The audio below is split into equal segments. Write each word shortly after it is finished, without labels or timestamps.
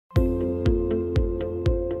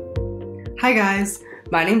Hi guys,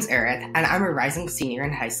 my name's Aerith and I'm a rising senior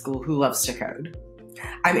in high school who loves to code.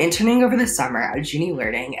 I'm interning over the summer at Juni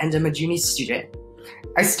Learning and I'm a Juni student.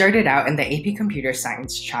 I started out in the AP Computer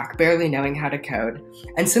Science track barely knowing how to code,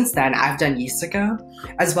 and since then I've done UC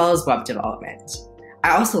as well as web development.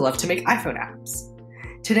 I also love to make iPhone apps.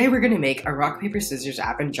 Today we're going to make a rock, paper, scissors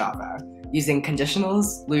app in Java using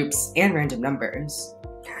conditionals, loops, and random numbers.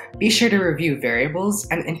 Be sure to review variables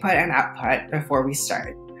and input and output before we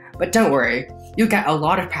start. But don't worry, you'll get a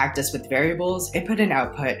lot of practice with variables, input and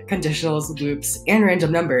output, conditionals, loops, and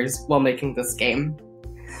random numbers while making this game.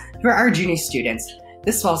 For our Juni students,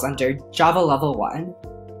 this falls under Java Level 1.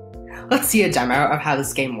 Let's see a demo of how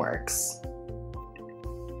this game works.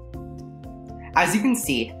 As you can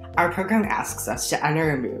see, our program asks us to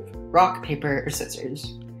enter a move, rock, paper, or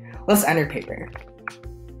scissors. Let's enter paper.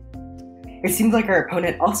 It seems like our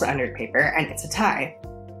opponent also entered paper, and it's a tie.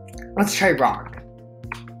 Let's try rock.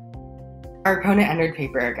 Our opponent entered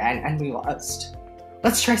paper again, and we lost.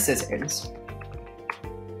 Let's try scissors.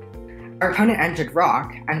 Our opponent entered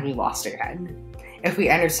rock, and we lost again. If we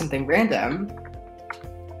enter something random,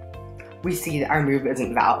 we see that our move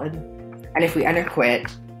isn't valid. And if we enter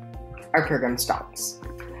quit, our program stops.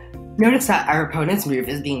 Notice that our opponent's move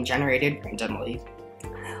is being generated randomly.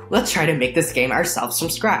 Let's try to make this game ourselves from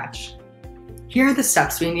scratch. Here are the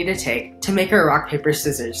steps we need to take to make our rock, paper,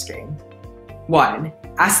 scissors game. 1.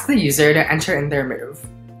 Ask the user to enter in their move.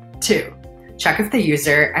 2. Check if the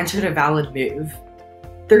user entered a valid move.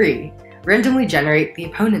 3. Randomly generate the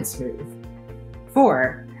opponent's move.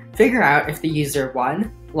 4. Figure out if the user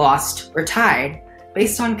won, lost, or tied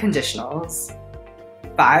based on conditionals.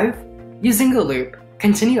 5. Using a loop,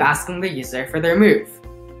 continue asking the user for their move.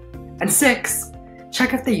 And 6.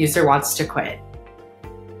 Check if the user wants to quit.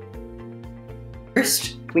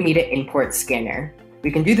 First, we need an import scanner.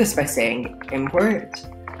 We can do this by saying import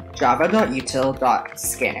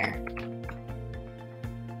java.util.scanner.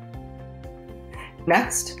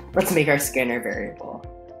 Next, let's make our scanner variable.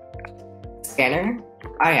 Scanner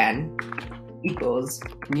in equals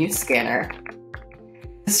new scanner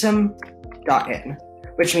system.in,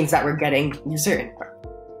 which means that we're getting user input.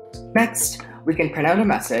 Next, we can print out a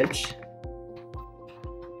message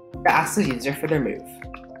that asks the user for their move.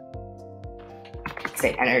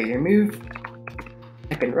 Say enter your move,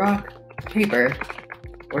 type in rock, paper,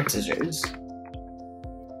 or scissors.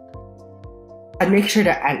 And make sure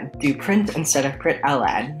to do print instead of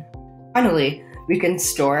println. Finally, we can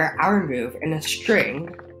store our move in a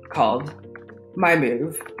string called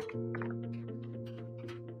myMove.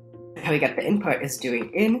 How we get the input is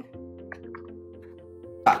doing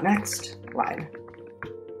in.next line.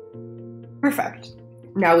 Perfect.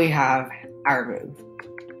 Now we have our move.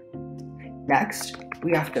 Next,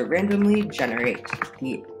 we have to randomly generate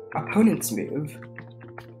the opponent's move.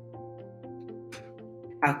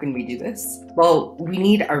 How can we do this? Well, we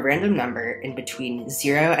need a random number in between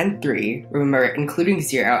 0 and 3, remember including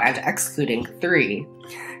 0 and excluding 3,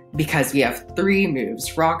 because we have 3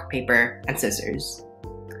 moves, rock, paper, and scissors.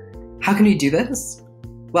 How can we do this?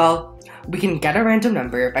 Well, we can get a random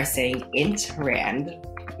number by saying int rand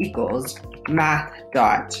equals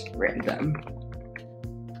math.random.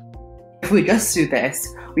 If we just do this,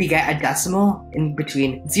 we get a decimal in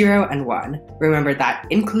between 0 and 1. Remember that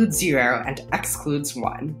includes 0 and excludes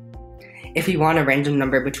 1. If we want a random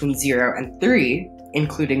number between 0 and 3,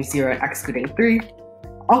 including 0 and excluding 3,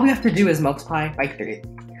 all we have to do is multiply by 3.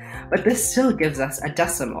 But this still gives us a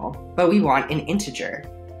decimal, but we want an integer.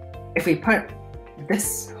 If we put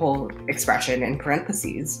this whole expression in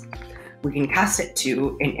parentheses, we can cast it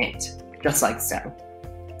to an int, just like so.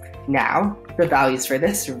 Now, the values for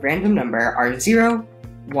this random number are 0,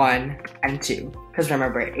 1, and 2, because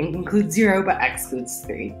remember, it includes 0 but excludes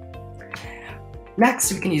 3.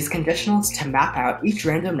 Next, we can use conditionals to map out each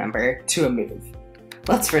random number to a move.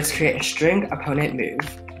 Let's first create a string opponent move.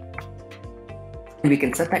 And we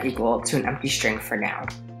can set that equal to an empty string for now.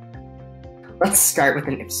 Let's start with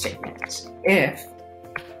an if statement. If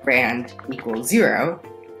rand equals 0,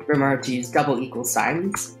 remember to use double equal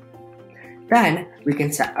signs. Then we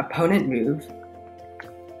can set opponent move.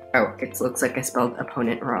 Oh, it looks like I spelled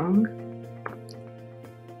opponent wrong.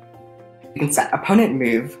 We can set opponent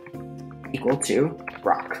move equal to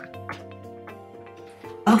rock.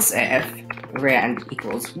 Else if rand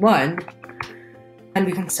equals 1, then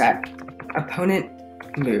we can set opponent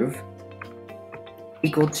move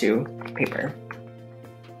equal to paper.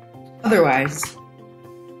 Otherwise,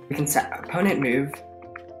 we can set opponent move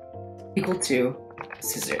equal to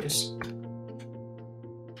scissors.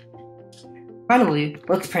 Finally,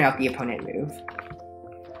 let's print out the opponent move.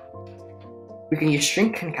 We can use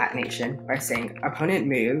string concatenation by saying opponent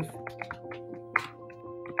move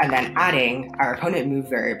and then adding our opponent move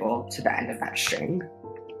variable to the end of that string.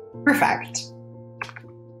 Perfect.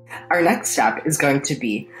 Our next step is going to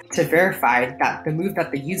be to verify that the move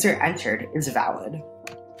that the user entered is valid.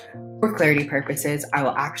 For clarity purposes, I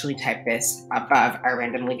will actually type this above our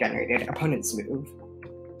randomly generated opponent's move.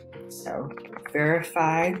 So,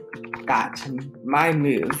 verify that my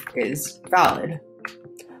move is valid.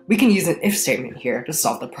 We can use an if statement here to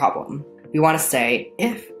solve the problem. We want to say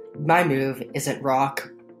if my move isn't rock,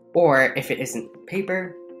 or if it isn't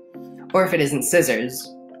paper, or if it isn't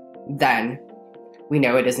scissors, then we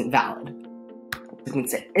know it isn't valid. We can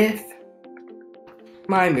say if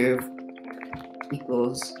my move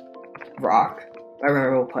equals rock,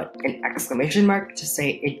 remember we'll put an exclamation mark to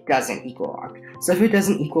say it doesn't equal rock. So if it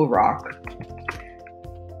doesn't equal rock,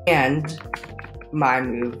 and my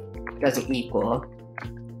move doesn't equal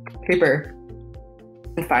paper,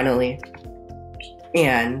 and finally,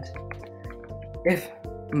 and if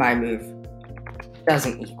my move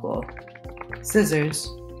doesn't equal scissors,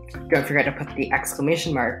 don't forget to put the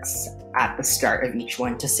exclamation marks at the start of each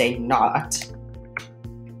one to say not.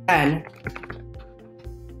 Then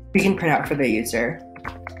we can print out for the user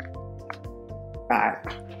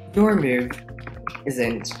that your move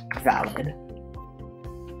isn't valid.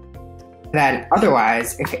 Then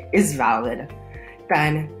otherwise, if it is valid,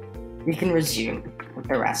 then we can resume with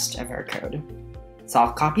the rest of our code. So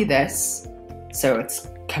I'll copy this, so it's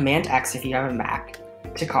Command X if you have a Mac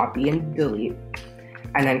to copy and delete,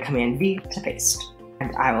 and then Command V to paste.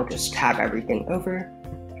 And I will just tab everything over.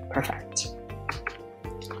 Perfect.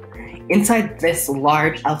 Inside this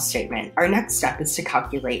large else statement, our next step is to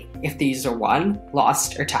calculate if the user won,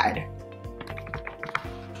 lost, or tied.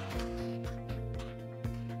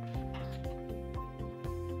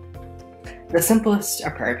 The simplest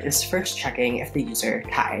approach is first checking if the user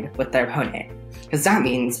tied with their opponent, because that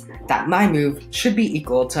means that my move should be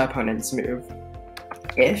equal to opponent's move.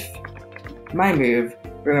 If my move,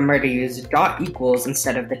 remember to use dot equals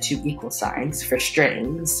instead of the two equal signs for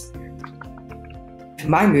strings. If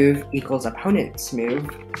my move equals opponent's move,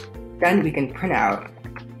 then we can print out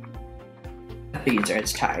that the user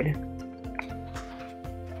is tied.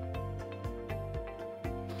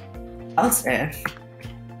 Else if,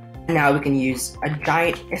 and now we can use a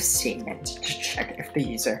giant if statement to check if the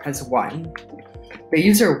user has won. The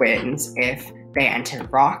user wins if they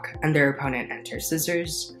entered rock and their opponent entered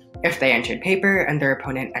scissors, if they entered paper and their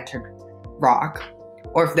opponent entered rock,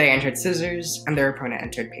 or if they entered scissors and their opponent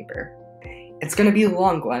entered paper. It's going to be a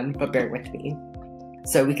long one, but bear with me.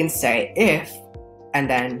 So we can say if, and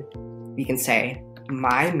then we can say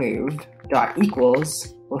my move dot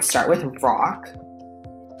equals, we'll start with rock,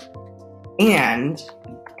 and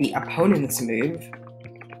the opponent's move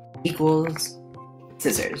equals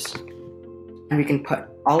scissors. And we can put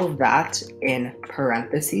all of that in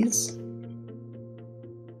parentheses.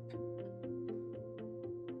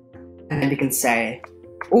 And then we can say,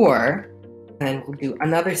 or, and then we'll do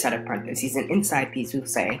another set of parentheses, and inside these we'll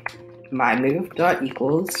say, my move dot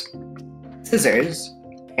equals scissors,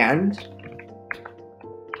 and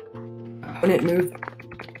opponent move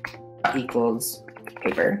dot equals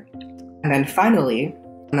paper. And then finally,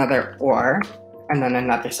 another or, and then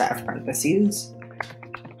another set of parentheses,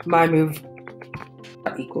 my move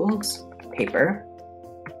dot equals paper,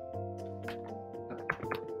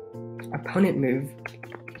 opponent move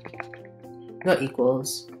dot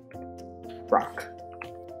equals rock.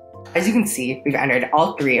 As you can see, we've entered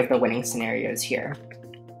all three of the winning scenarios here.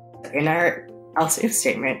 In our else if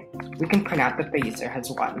statement, we can print out that the user has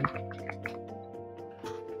won.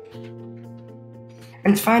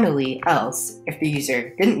 And finally, else, if the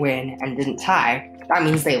user didn't win and didn't tie, that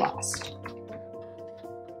means they lost.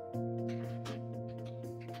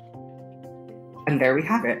 And there we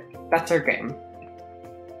have it. That's our game.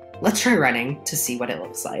 Let's try running to see what it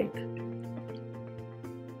looks like.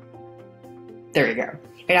 There we go.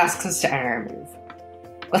 It asks us to enter a move.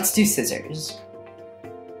 Let's do scissors.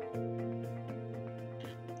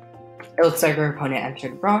 It looks like our opponent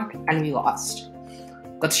entered rock and we lost.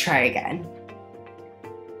 Let's try again.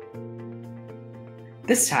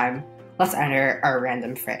 This time, let's enter our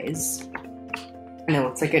random phrase. And it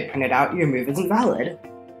looks like it printed out your move isn't valid.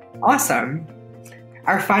 Awesome!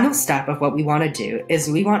 Our final step of what we want to do is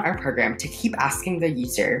we want our program to keep asking the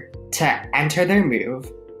user to enter their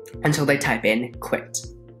move until they type in quit.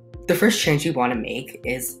 The first change we want to make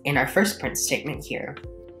is in our first print statement here.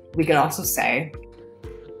 We can also say,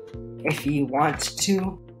 if you want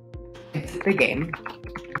to exit the game,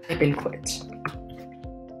 type in quit.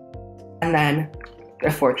 And then,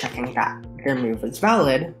 before checking that their move is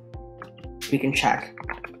valid, we can check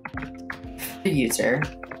if the user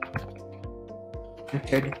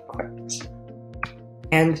entered quit.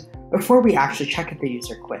 And before we actually check if the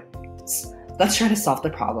user quits, let's try to solve the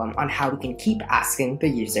problem on how we can keep asking the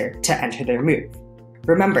user to enter their move.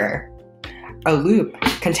 Remember, a loop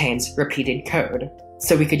contains repeated code,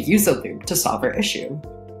 so we could use a loop to solve our issue.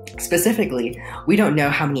 Specifically, we don't know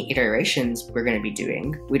how many iterations we're going to be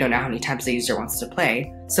doing. We don't know how many times the user wants to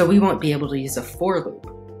play, so we won't be able to use a for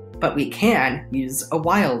loop. But we can use a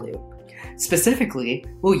while loop. Specifically,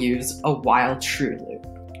 we'll use a while true loop.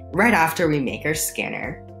 Right after we make our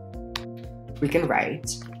scanner, we can write,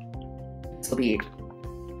 this will be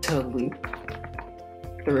to loop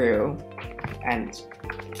through and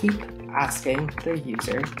keep asking the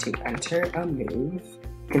user to enter a move.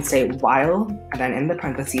 We can say while, and then in the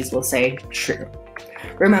parentheses we'll say true.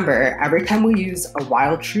 Remember, every time we use a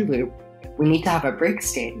while true loop, we need to have a break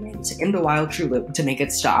statement in the while true loop to make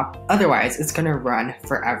it stop, otherwise it's going to run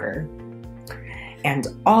forever. And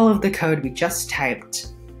all of the code we just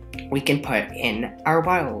typed, we can put in our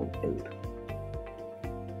while loop.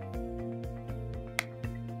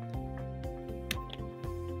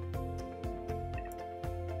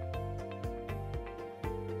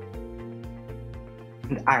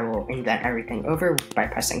 And I will indent everything over by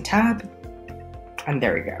pressing tab, and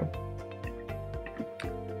there we go.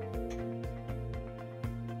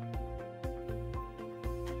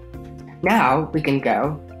 Now we can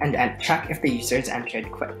go and check if the user's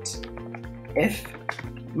entered quit. If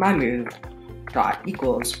my move dot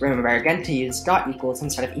equals, remember again to use dot equals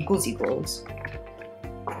instead of equals equals,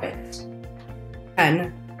 quit,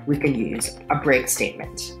 then we can use a break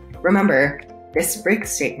statement. Remember, this break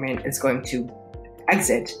statement is going to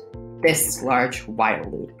exit this large while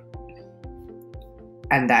loop.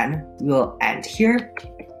 And then we'll end here,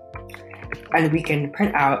 and we can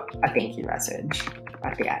print out a thank you message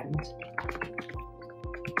at the end.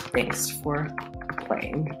 Thanks for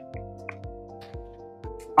playing.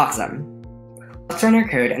 Awesome. Let's run our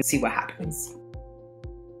code and see what happens.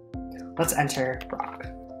 Let's enter rock.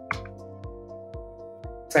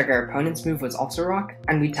 Looks like our opponent's move was also rock,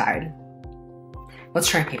 and we tied. Let's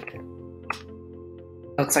try paper.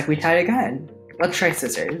 Looks like we tied again. Let's try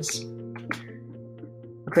scissors.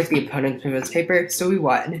 Looks like the opponent's move was paper, so we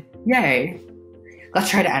won. Yay! Let's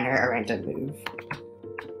try to enter a random move.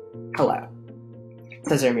 Hello.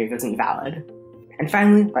 Scissor move is invalid. And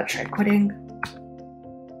finally, let's try quitting.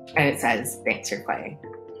 And it says, thanks for playing.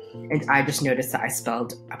 And I just noticed that I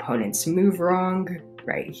spelled opponent's move wrong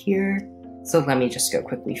right here. So let me just go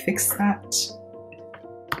quickly fix that.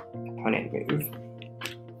 Opponent move.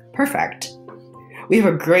 Perfect. We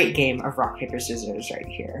have a great game of rock, paper, scissors right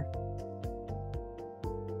here.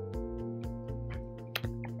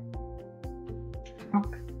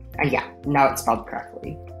 And yeah, now it's spelled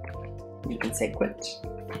correctly. You can say quit.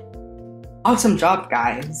 Awesome job,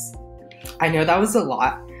 guys. I know that was a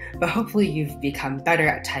lot, but hopefully you've become better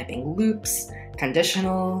at typing loops,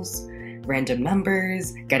 conditionals, random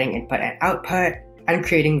numbers, getting input and output, and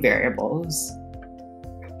creating variables.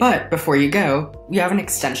 But before you go, we have an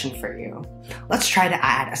extension for you. Let's try to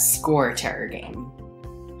add a score to our game.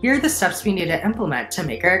 Here are the steps we need to implement to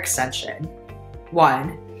make our extension.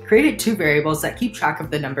 1. Create 2 variables that keep track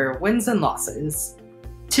of the number of wins and losses.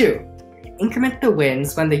 2. Increment the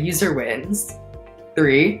wins when the user wins.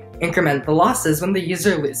 3. Increment the losses when the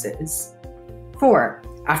user loses. 4.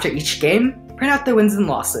 After each game, print out the wins and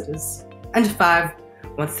losses. And 5.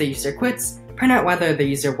 Once the user quits, print out whether the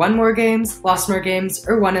user won more games, lost more games,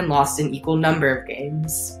 or won and lost an equal number of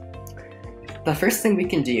games. The first thing we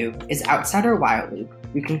can do is outside our while loop,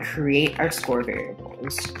 we can create our score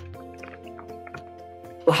variables.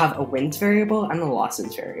 We'll have a wins variable and a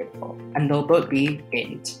losses variable, and they'll both be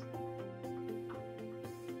int.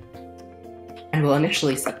 And we'll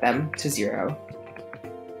initially set them to 0.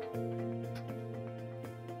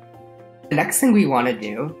 The next thing we want to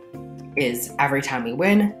do is every time we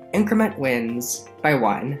win, increment wins by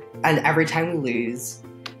 1, and every time we lose,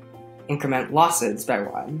 increment losses by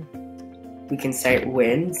 1. We can say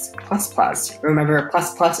wins plus plus. Remember,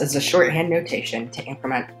 plus plus is a shorthand notation to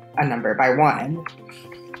increment a number by 1.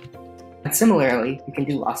 And similarly, we can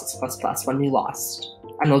do losses plus plus when we lost,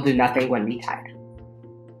 and we'll do nothing when we tied.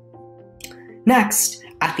 Next,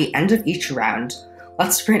 at the end of each round,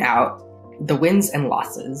 let's print out the wins and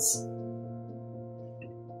losses.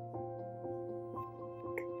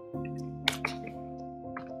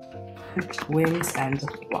 Wins and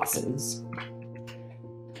losses.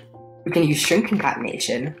 We can use string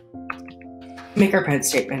concatenation to make our print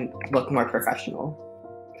statement look more professional.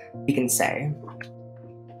 We can say,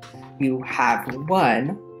 you have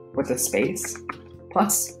won with a space,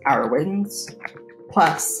 plus our wins,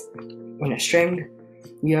 plus in a string,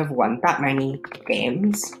 you have won that many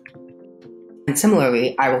games. And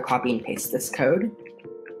similarly, I will copy and paste this code.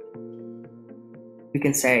 We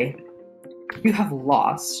can say, you have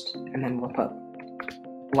lost, and then we'll put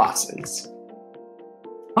losses.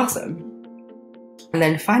 Awesome. And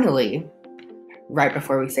then finally, right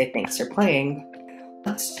before we say thanks for playing,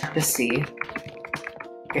 let's check to see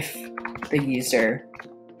if the user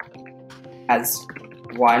has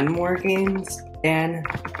won more games than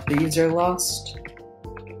the user lost,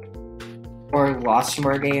 or lost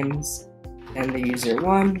more games than the user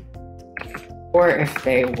won, or if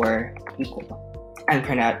they were equal, and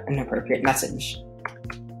print out an appropriate message.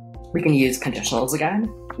 We can use conditionals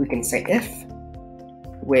again. We can say if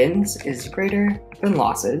wins is greater than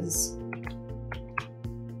losses,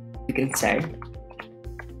 we can say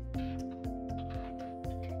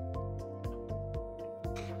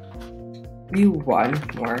you won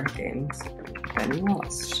more games than you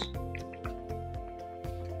lost.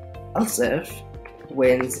 Else if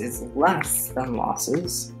wins is less than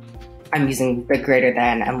losses, I'm using the greater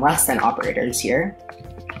than and less than operators here,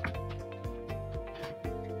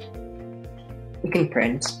 we can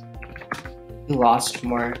print you lost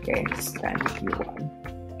more games than you won.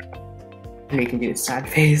 And we can do a sad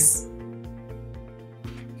face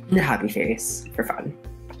and a happy face for fun.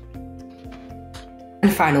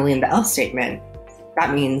 And finally, in the else statement,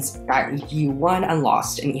 that means that you won and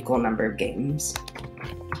lost an equal number of games.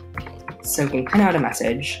 So we can print out a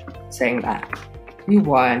message saying that you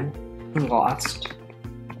won and lost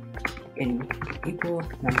an equal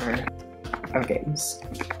number of games.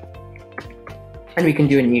 And we can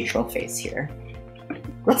do a neutral face here.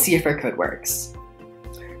 Let's see if our code works.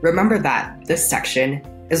 Remember that this section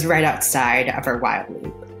is right outside of our while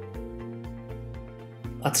loop.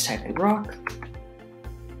 Let's type in rock.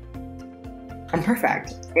 And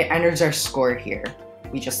perfect, it enters our score here.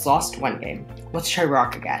 We just lost one game. Let's try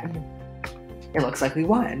rock again. It looks like we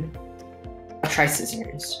won. Let's try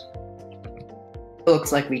scissors. It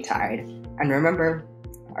looks like we tied. And remember,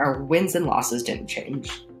 our wins and losses didn't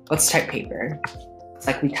change. Let's type paper. It's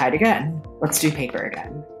like we tied again. Let's do paper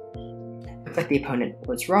again. Looks like the opponent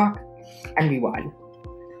was rock, and we won.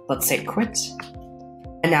 Let's say quit.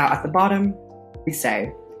 And now at the bottom, we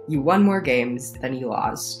say, you won more games than you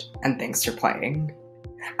lost, and thanks for playing.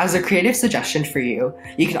 As a creative suggestion for you,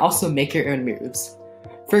 you can also make your own moves.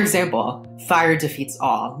 For example, fire defeats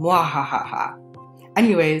all, mwahahaha.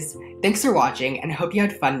 Anyways, thanks for watching, and hope you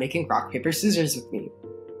had fun making rock, paper, scissors with me.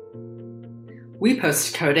 We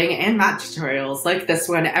post coding and math tutorials like this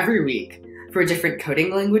one every week for different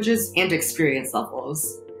coding languages and experience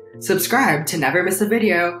levels. Subscribe to never miss a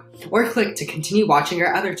video, or click to continue watching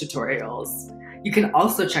our other tutorials. You can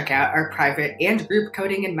also check out our private and group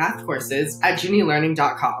coding and math courses at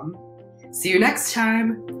junilearning.com. See you next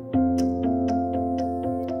time!